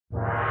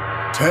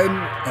10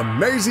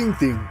 amazing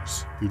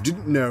things you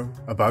didn't know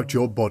about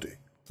your body.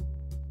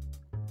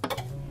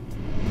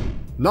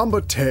 Number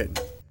 10.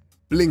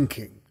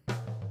 Blinking.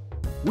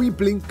 We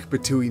blink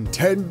between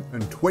 10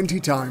 and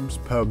 20 times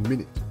per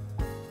minute.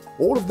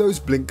 All of those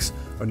blinks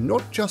are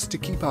not just to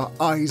keep our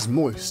eyes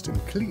moist and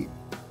clean.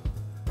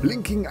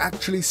 Blinking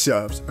actually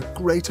serves a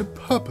greater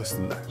purpose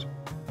than that.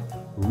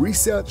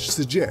 Research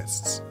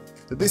suggests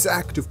that this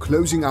act of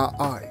closing our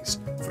eyes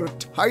for a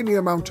tiny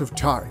amount of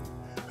time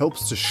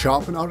helps to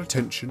sharpen our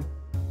attention,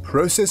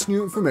 process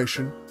new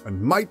information,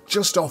 and might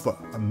just offer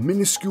a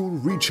minuscule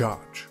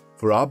recharge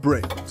for our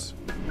brains.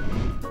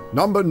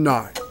 Number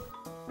 9.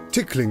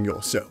 Tickling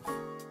yourself.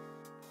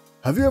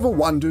 Have you ever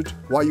wondered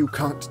why you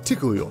can't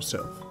tickle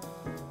yourself?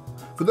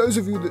 For those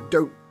of you that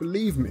don't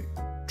believe me,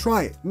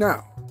 try it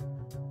now.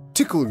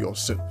 Tickle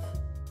yourself.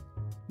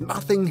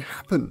 Nothing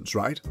happens,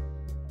 right?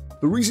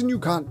 The reason you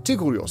can't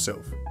tickle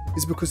yourself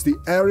is because the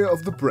area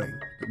of the brain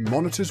that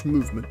monitors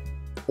movement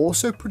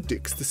also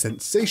predicts the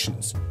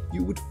sensations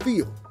you would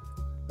feel,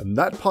 and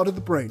that part of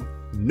the brain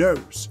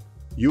knows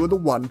you are the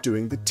one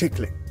doing the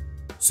tickling,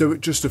 so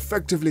it just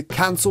effectively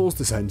cancels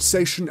the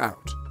sensation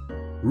out.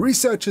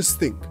 Researchers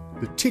think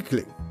that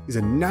tickling is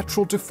a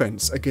natural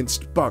defense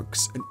against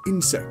bugs and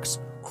insects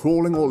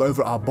crawling all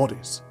over our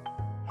bodies.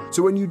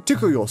 So when you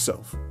tickle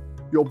yourself,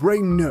 your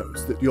brain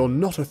knows that you're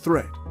not a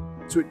threat,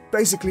 so it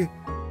basically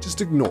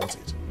just ignores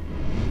it.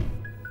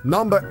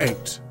 Number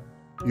 8.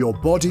 Your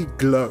body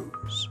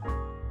glows.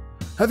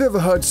 Have you ever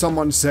heard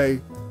someone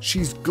say,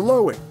 "She's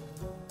glowing"?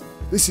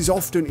 This is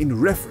often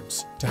in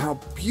reference to how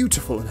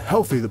beautiful and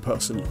healthy the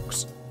person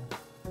looks.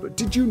 But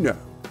did you know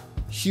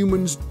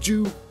humans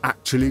do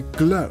actually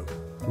glow?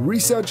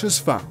 Researchers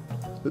found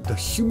that the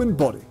human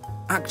body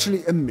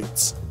actually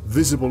emits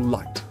visible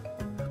light.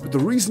 But the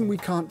reason we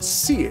can't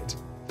see it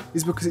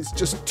is because it's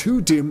just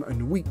too dim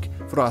and weak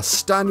for our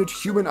standard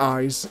human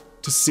eyes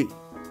to see.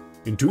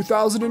 In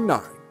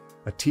 2009,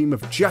 a team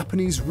of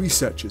Japanese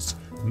researchers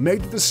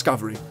made the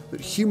discovery that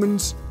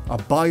humans are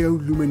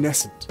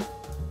bioluminescent.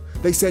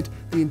 They said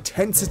the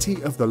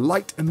intensity of the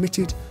light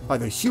emitted by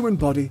the human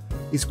body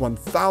is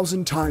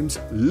 1,000 times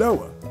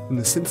lower than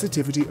the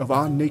sensitivity of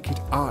our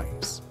naked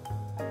eyes.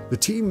 The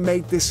team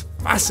made this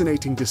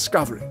fascinating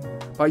discovery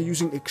by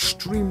using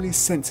extremely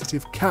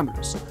sensitive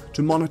cameras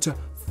to monitor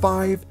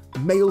 5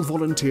 male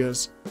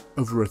volunteers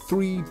over a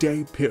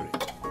 3-day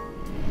period.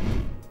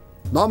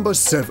 Number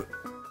 7.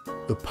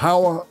 The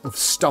power of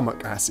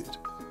stomach acid.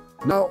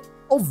 Now,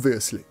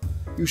 obviously,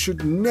 you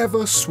should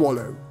never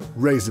swallow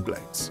razor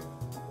blades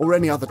or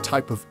any other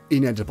type of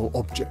inedible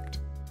object.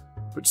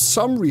 But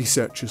some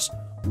researchers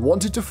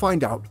wanted to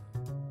find out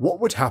what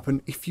would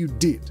happen if you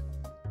did.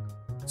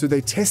 So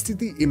they tested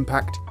the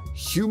impact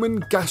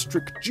human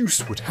gastric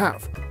juice would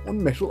have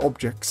on metal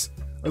objects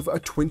over a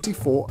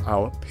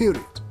 24-hour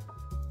period.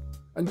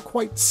 And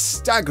quite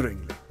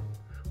staggeringly,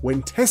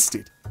 when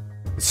tested,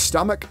 the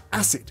stomach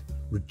acid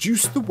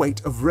reduced the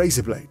weight of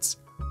razor blades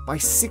by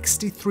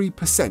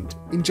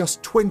 63% in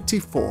just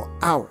 24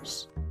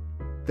 hours.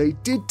 They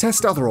did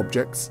test other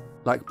objects,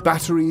 like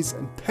batteries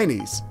and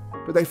pennies,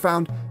 but they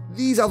found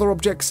these other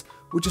objects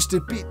were just a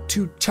bit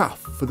too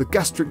tough for the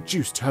gastric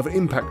juice to have an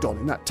impact on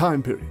in that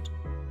time period.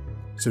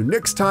 So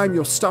next time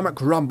your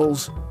stomach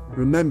rumbles,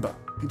 remember,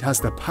 it has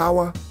the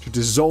power to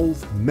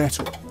dissolve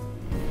metal.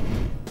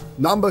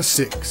 Number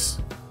 6.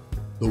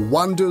 The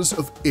Wonders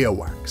of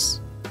Earwax.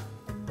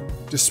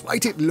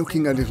 Despite it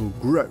looking a little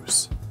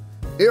gross,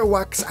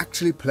 earwax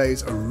actually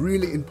plays a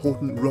really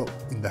important role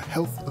in the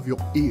health of your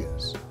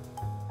ears.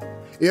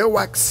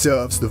 Earwax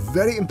serves the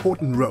very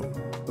important role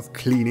of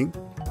cleaning,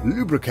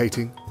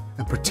 lubricating,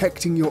 and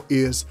protecting your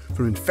ears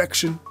from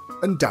infection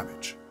and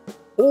damage.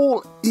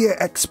 All ear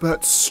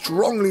experts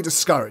strongly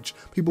discourage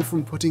people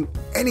from putting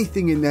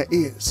anything in their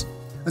ears,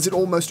 as it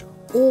almost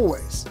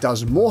always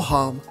does more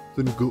harm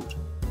than good.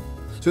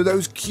 So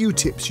those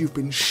Q-tips you've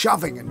been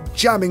shoving and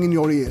jamming in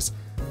your ears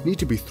need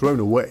to be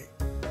thrown away,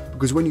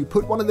 because when you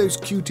put one of those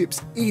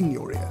Q-tips in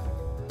your ear,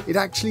 it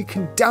actually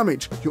can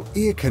damage your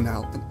ear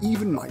canal and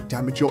even might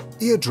damage your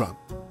eardrum.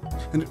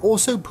 And it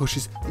also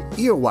pushes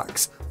the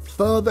earwax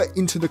further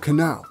into the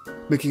canal,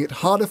 making it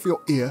harder for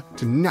your ear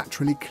to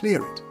naturally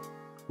clear it,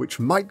 which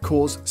might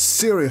cause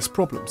serious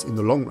problems in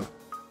the long run.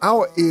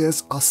 Our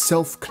ears are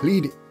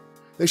self-cleaning.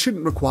 They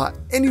shouldn't require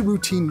any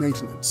routine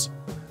maintenance,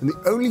 and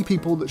the only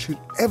people that should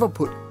ever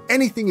put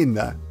anything in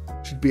there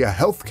should be a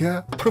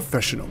healthcare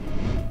professional.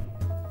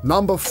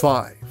 Number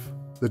 5.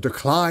 The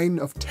decline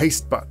of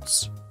taste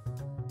buds.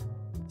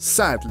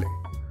 Sadly,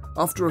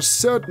 after a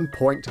certain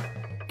point,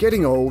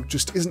 getting old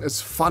just isn't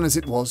as fun as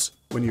it was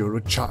when you were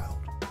a child.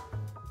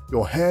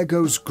 Your hair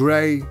goes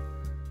grey,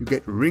 you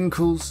get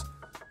wrinkles,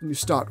 and you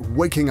start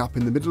waking up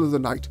in the middle of the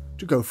night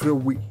to go for a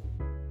wee.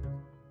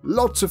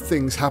 Lots of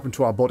things happen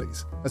to our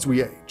bodies as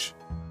we age,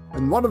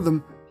 and one of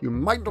them you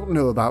might not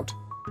know about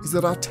is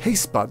that our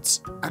taste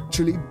buds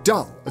actually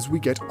dull as we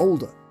get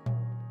older.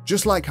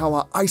 Just like how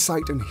our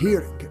eyesight and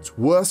hearing gets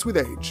worse with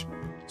age,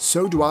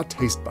 so do our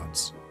taste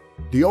buds.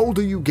 The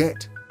older you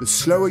get, the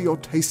slower your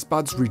taste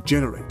buds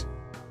regenerate.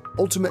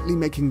 ultimately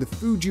making the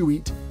food you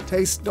eat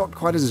taste not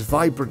quite as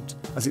vibrant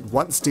as it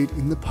once did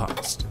in the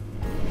past.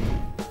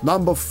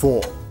 Number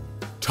 4.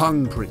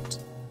 Tongue print.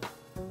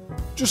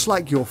 Just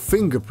like your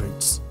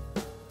fingerprints,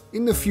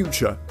 in the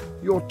future,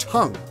 your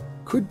tongue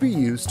could be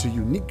used to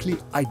uniquely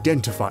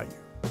identify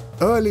you.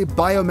 Early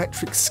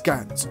biometric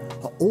scans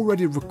are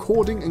already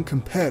recording and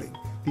comparing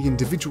the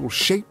individual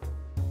shape,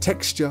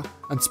 texture,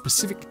 and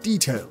specific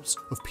details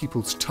of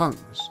people's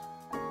tongues.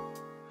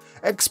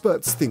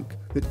 Experts think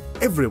that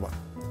everyone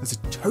has a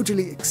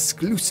totally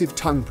exclusive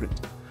tongue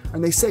print,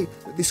 and they say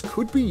that this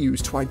could be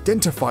used to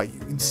identify you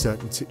in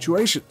certain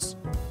situations.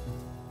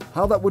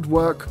 How that would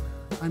work,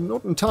 I'm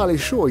not entirely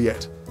sure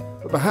yet,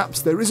 but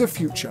perhaps there is a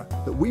future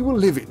that we will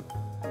live in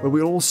where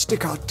we'll all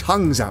stick our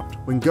tongues out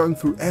when going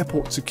through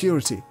airport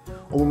security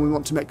or when we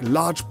want to make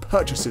large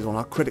purchases on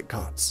our credit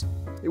cards.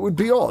 It would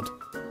be odd,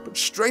 but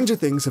stranger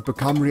things have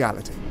become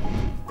reality.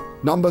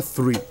 Number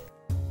 3.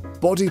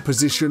 Body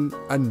position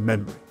and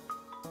memory.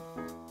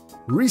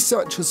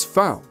 Research has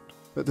found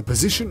that the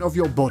position of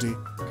your body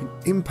can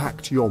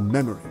impact your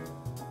memory.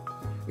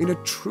 In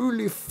a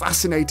truly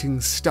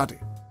fascinating study,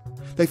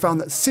 they found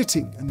that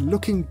sitting and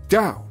looking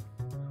down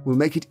will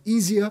make it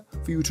easier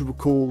for you to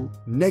recall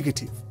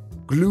negative,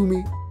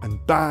 gloomy,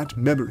 and bad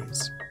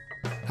memories.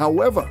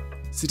 However,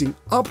 sitting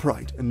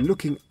upright and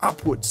looking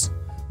upwards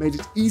made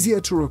it easier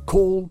to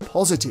recall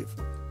positive,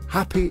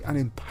 happy, and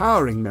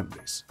empowering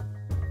memories.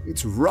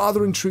 It's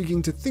rather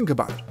intriguing to think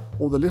about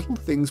all the little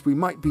things we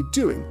might be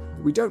doing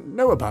that we don't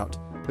know about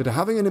that are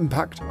having an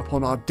impact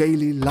upon our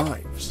daily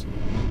lives.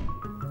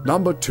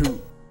 Number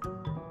 2.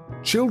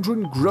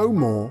 Children grow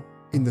more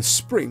in the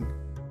spring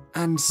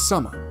and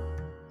summer.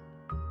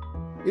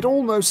 It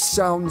almost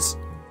sounds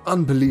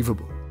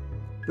unbelievable,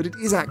 but it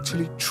is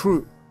actually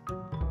true.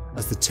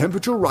 As the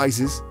temperature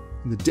rises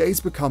and the days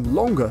become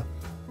longer,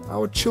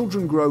 our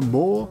children grow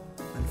more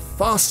and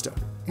faster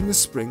in the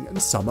spring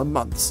and summer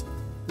months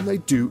than they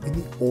do in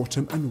the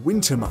autumn and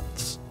winter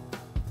months.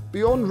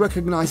 Beyond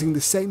recognizing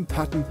the same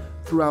pattern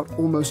throughout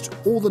almost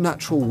all the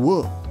natural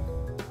world,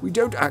 we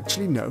don't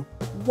actually know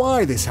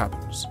why this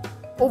happens.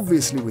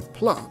 Obviously, with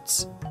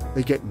plants,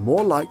 they get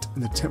more light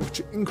and the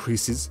temperature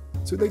increases,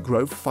 so they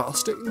grow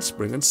faster in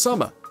spring and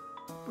summer.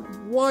 But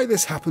why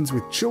this happens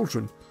with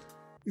children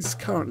is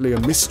currently a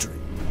mystery.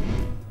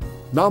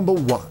 Number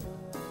 1.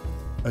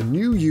 A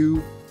new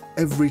you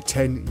every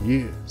 10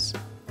 years.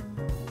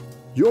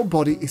 Your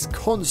body is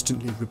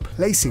constantly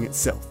replacing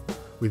itself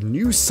with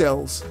new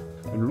cells,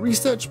 and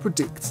research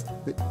predicts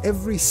that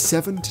every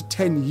 7 to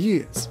 10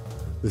 years,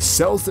 the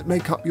cells that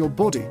make up your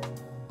body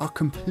are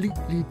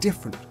completely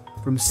different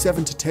from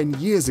 7 to 10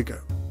 years ago,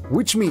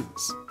 which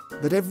means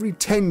that every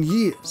 10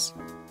 years,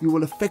 you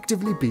will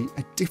effectively be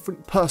a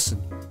different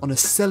person on a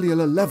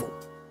cellular level.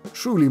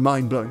 Truly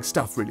mind-blowing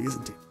stuff, really,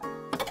 isn't it?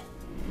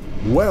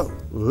 Well,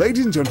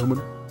 ladies and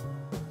gentlemen,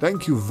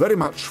 thank you very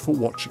much for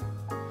watching.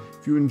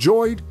 If you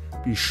enjoyed,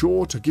 be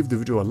sure to give the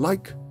video a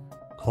like,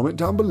 comment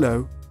down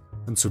below,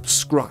 and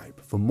subscribe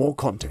for more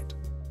content.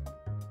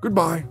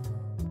 Goodbye.